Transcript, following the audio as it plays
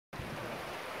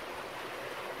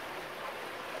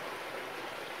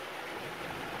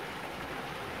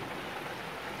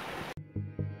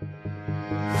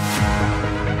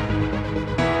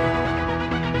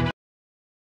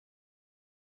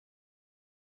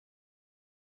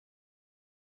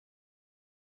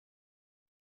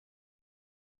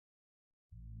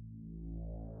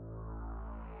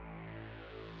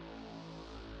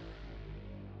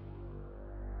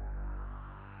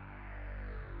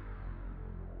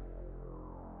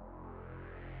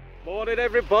Morning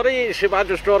everybody, it's your man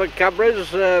just running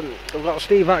cameras. We've got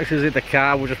Steve Actions in the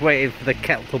car. We're just waiting for the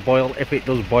kettle to boil, if it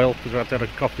does boil, because we haven't had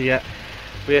a coffee yet.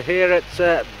 We're here at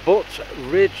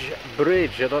ButRidge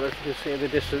Bridge. I don't know if you can see in the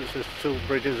distance, there's two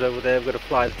bridges over there. We're going to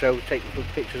fly the drone, take some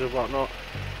pictures and whatnot.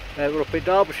 We're up in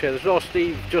Derbyshire. There's no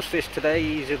Steve Justice today,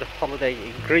 he's in a holiday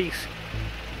in Greece.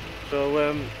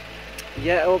 So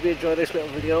yeah, I hope you enjoy this little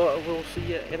video and we'll see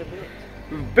you in a minute.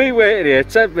 We've been waiting here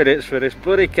 10 minutes for this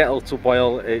bloody kettle to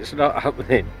boil. It's not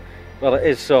happening. Well, it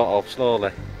is sort of,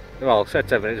 slowly. Well, I said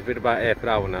 10 minutes, it's been about half an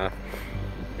hour now.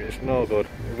 It's no good.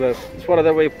 It's one of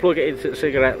them where you plug it into the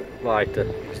cigarette lighter.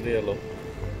 Still look.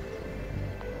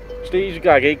 Steve's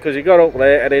gagging because he got up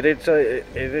late and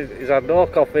he's had no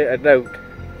coffee and note.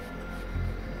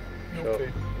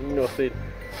 Nothing. So, nothing.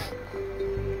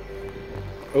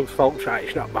 Whose fault's right,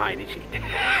 it's not mine, is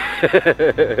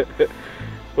it?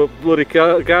 But bloody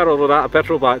car run out of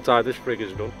petrol by the time this frig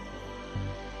is done.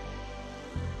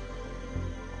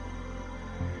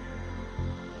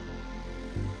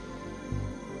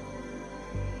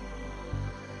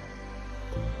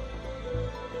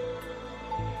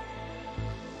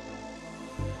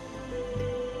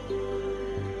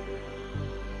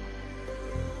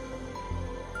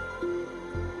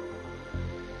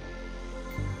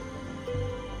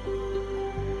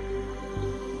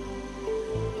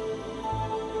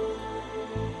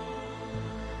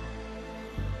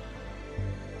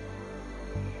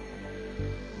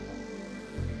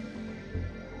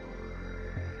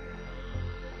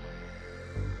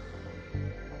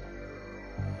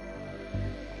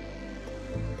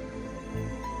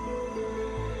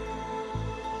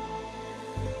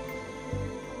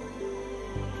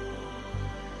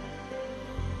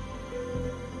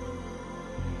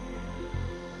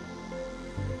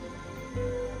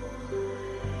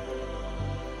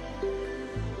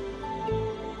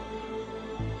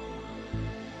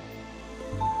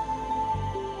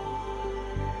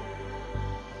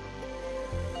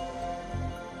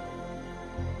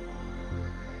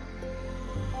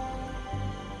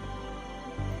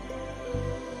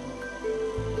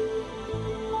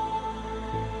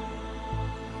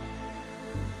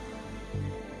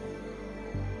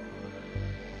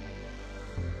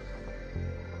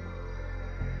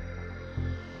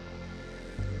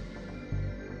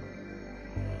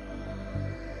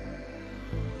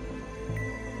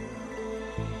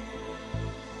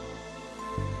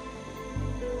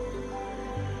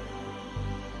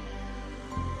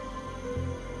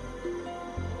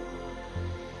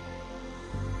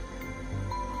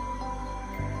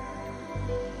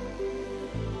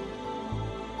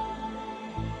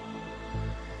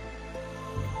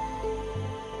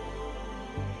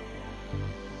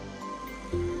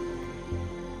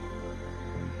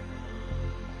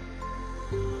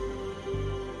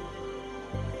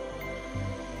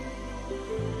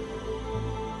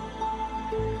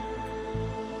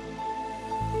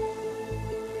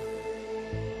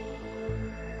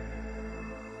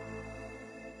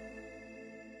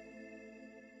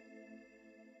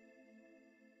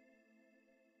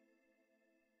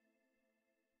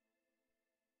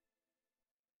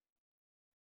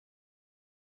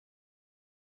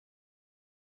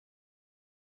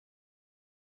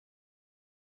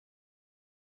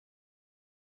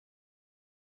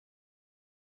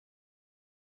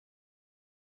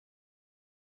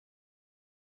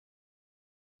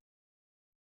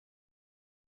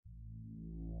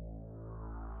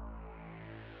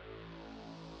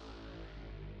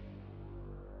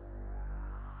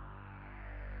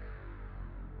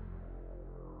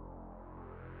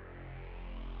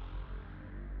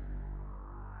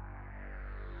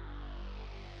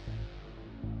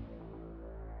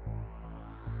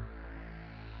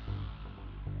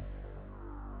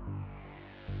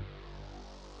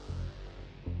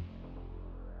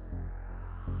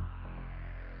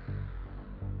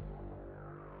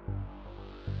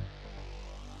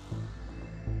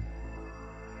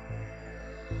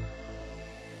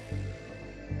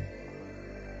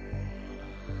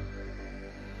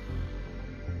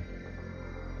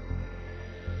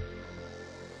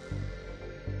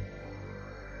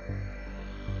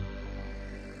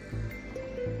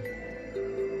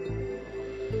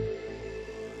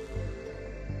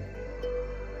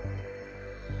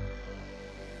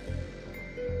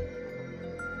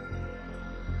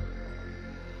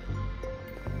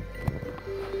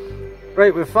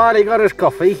 Right, we've finally got us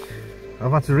coffee.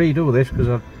 I've had to redo this because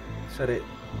I said it,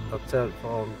 I turned the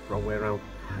phone wrong way around.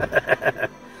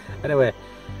 Anyway,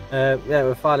 yeah,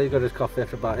 we've finally got us coffee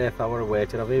after about half hour of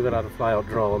waiting. I've even had a fly out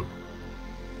drone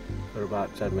for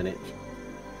about 10 minutes.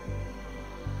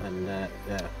 And yeah,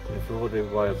 if you're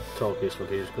wondering why I'm talking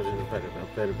sluggy, it's because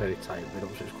it's very tight. Been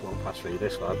up since 3:15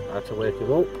 this lad. I had to wake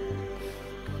him up.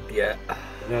 Yeah,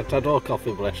 I've had all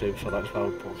coffee, bless him, so that's why I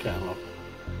put the kettle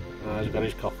on. He's got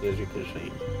his coffee, as you can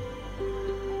see.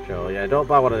 So yeah, don't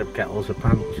buy one of them kettles or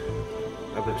pants.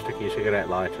 I'm going to stick your cigarette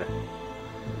lighter.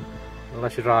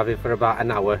 Unless you're driving for about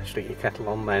an hour, stick your kettle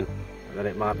on then, and then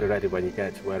it might be ready when you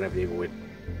get to wherever you're going.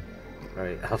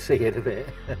 Right, I'll see you in a bit.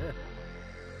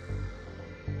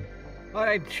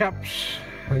 Alright chaps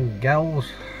and gals,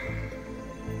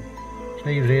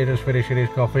 Steve's here just finishing his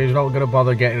coffee. He's not going to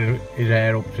bother getting his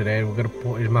hair up today. We're going to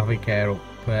put his Mavic hair up.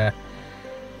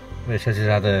 He says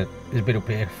he's been up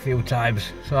here a few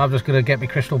times, so I'm just going to get my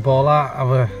crystal ball out, have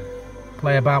a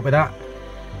play about with that,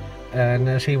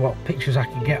 and see what pictures I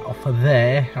can get off of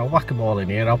there. I'll whack them all in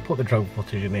here. I'll put the drone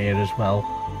footage in here as well,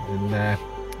 and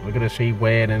we're going to see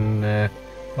where and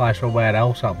fly somewhere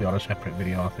else. I'll be on a separate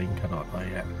video, I think. I'm not there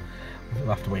yet. We'll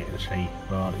have to wait and see.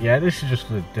 But yeah, this is just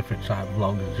a different type of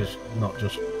vlog. It's just not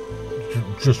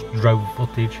just drone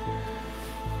footage.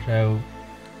 So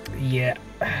yeah,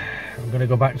 I'm going to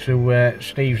go back to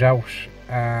Steve's house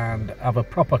and have a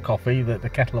proper coffee that the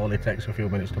kettle only takes a few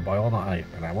minutes to boil, not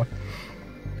an hour,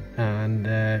 and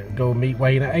go meet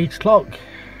Wayne at 8 o'clock.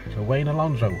 So Wayne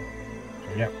Alonso.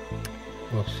 So yeah,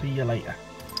 we'll see you later.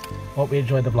 Hope you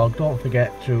enjoyed the vlog. Don't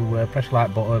forget to press the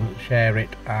like button, share it,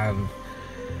 and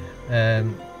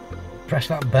press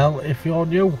that bell if you're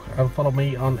new, and follow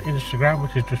me on Instagram,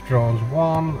 which is just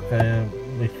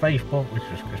Drones1, my Facebook, which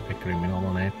is Crispy Cream, my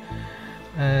normal name,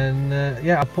 and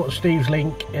yeah, I'll put Steve's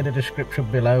link in the description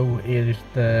below. He is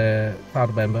the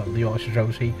founder member of the Yorkshire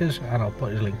Drone Seekers, and I'll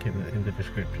put his link in the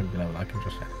description below, like I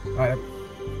just said. Right,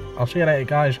 I'll see you later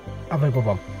guys, have a good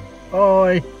one,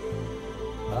 bye.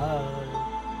 Bye.